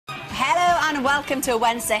and welcome to a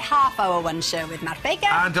Wednesday half-hour One Show with Matt Baker.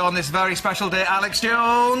 And on this very special day, Alex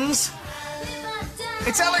Jones.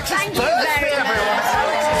 It's Alex's birthday, everyone. It's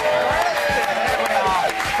Alex's birthday. Here we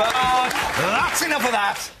are. But that's enough of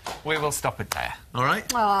that. We will stop it there. All right?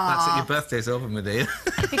 Aww. That's it. Your birthday's over, my dear.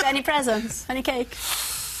 Have you got any presents? Any cake?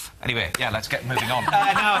 Anyway, yeah, let's get moving on.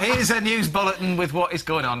 Now, here's a news bulletin with what is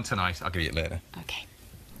going on tonight. I'll give you it later. OK.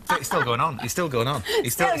 It's still going on. He's still going on.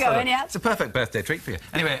 He's still going, yeah. It's a perfect birthday treat for you.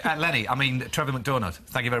 Anyway, Lenny, Trevor McDonald,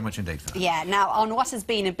 thank you very much indeed for that. Yeah, now, on what has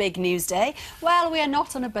been a big news day, well, we are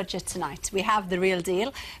not on a budget tonight. We have the real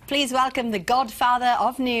deal. Please welcome the godfather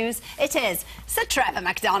of news. It is Sir Trevor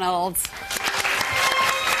McDonald.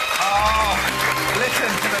 Oh,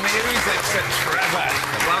 listen to the music, Sir Trevor.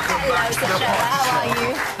 Welcome back to Sir the Trevor. How are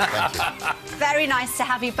you? Thank you. Very nice to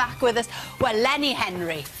have you back with us. Well, Lenny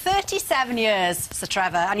Henry, 37 years, Sir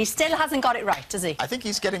Trevor, and he still hasn't got it right, does he? I think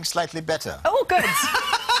he's getting slightly better. Oh, good.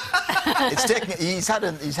 It's taking. He's had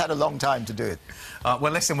a long time to do it.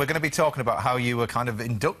 Well, listen, we're going to be talking about how you were kind of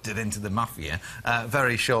inducted into the mafia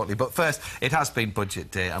very shortly. But first, it has been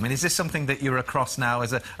budget day. I mean, is this something that you're across now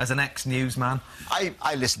as an ex-newsman?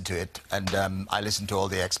 I listened to it, and I listened to all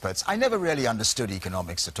the experts. I never really understood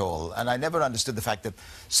economics at all, and I never understood the fact that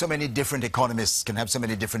so many different economists can have so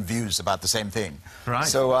many different views about the same thing. Right.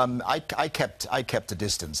 So I kept a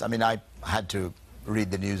distance. I mean, I had to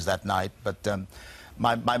read the news that night, but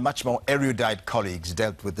my much more erudite colleagues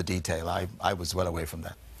dealt with the detail. I was well away from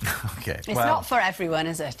that. OK. It's not for everyone,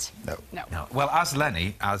 is it? No. No. Well, as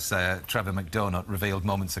Trevor McDonald revealed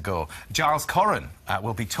moments ago, Giles Corran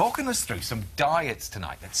will be talking us through some diets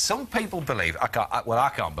tonight that some people believe, I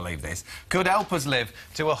can't believe this, could help us live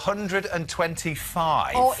to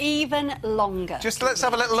 125. Or even longer. Just let's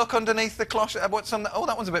have a little look underneath the cloche. What's on the... Oh,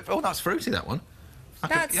 that one's a bit... Oh, that's fruity, that one.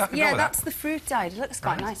 That's the fruit diet. It looks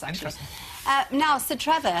quite nice, actually. Now, Sir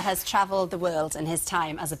Trevor has travelled the world in his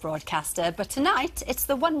time as a broadcaster, but tonight it's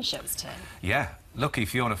the One Show's turn. Yeah, lucky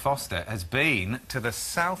Fiona Foster has been to the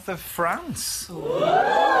south of France.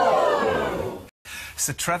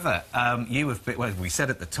 So, Trevor, you have been... Well, we said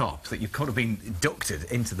at the top that you've kind of been inducted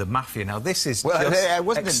into the mafia. Now, this is I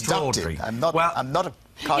wasn't extraordinary. inducted. I'm not a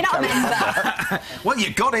card You're not a carrier. member. Well,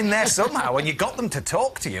 you got in there somehow, and you got them to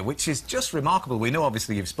talk to you, which is just remarkable. We know,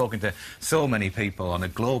 obviously, you've spoken to so many people on a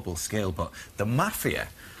global scale, but the mafia...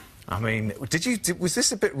 I mean, was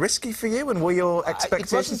this a bit risky for you, and were your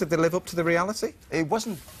expectations that they live up to the reality? It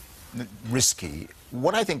wasn't risky.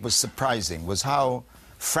 What I think was surprising was how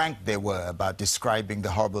frank they were about describing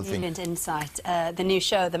the horrible thing. Brilliant insight. The new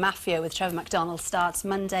show, The Mafia, with Trevor McDonald, starts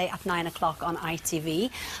Monday at 9 o'clock on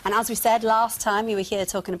ITV. And as we said last time, you were here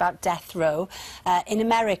talking about death row in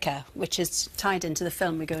America, which is tied into the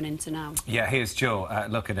film we're going into now. Yeah, here's Joe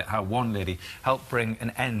looking at how one lady helped bring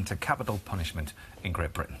an end to capital punishment in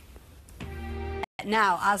Great Britain.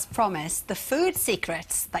 Now, as promised, the food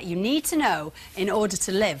secrets that you need to know in order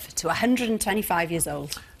to live to 125 years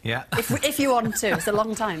old. Yeah. If you want to. It's a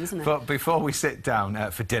long time, isn't it? But before we sit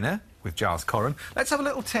down for dinner with Giles Corran, let's have a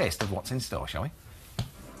little taste of what's in store, shall we?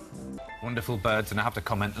 Wonderful birds, and I have to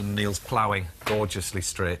comment on Neil's ploughing gorgeously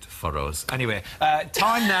straight furrows. Anyway,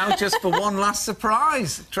 time now just for one last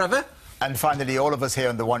surprise. Trevor? And finally, all of us here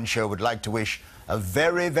on The One Show would like to wish a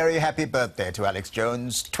very, very happy birthday to Alex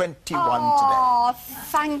Jones, 21 today. Oh,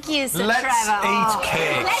 thank you, Sir Trevor. Let's eat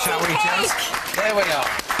cake, shall we just? There we are.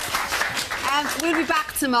 We'll be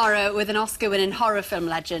back tomorrow with an Oscar-winning horror film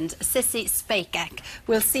legend, Sissy Spacek.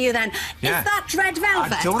 We'll see you then. Yeah. Is that red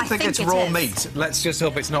velvet? I don't think it's raw meat. Let's just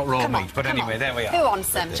hope it's not raw meat. But anyway, there we are. Who wants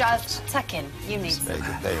some? Just tuck in. You need some. Very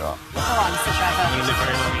good. There you are. Go on, Sir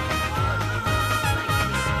Trevor.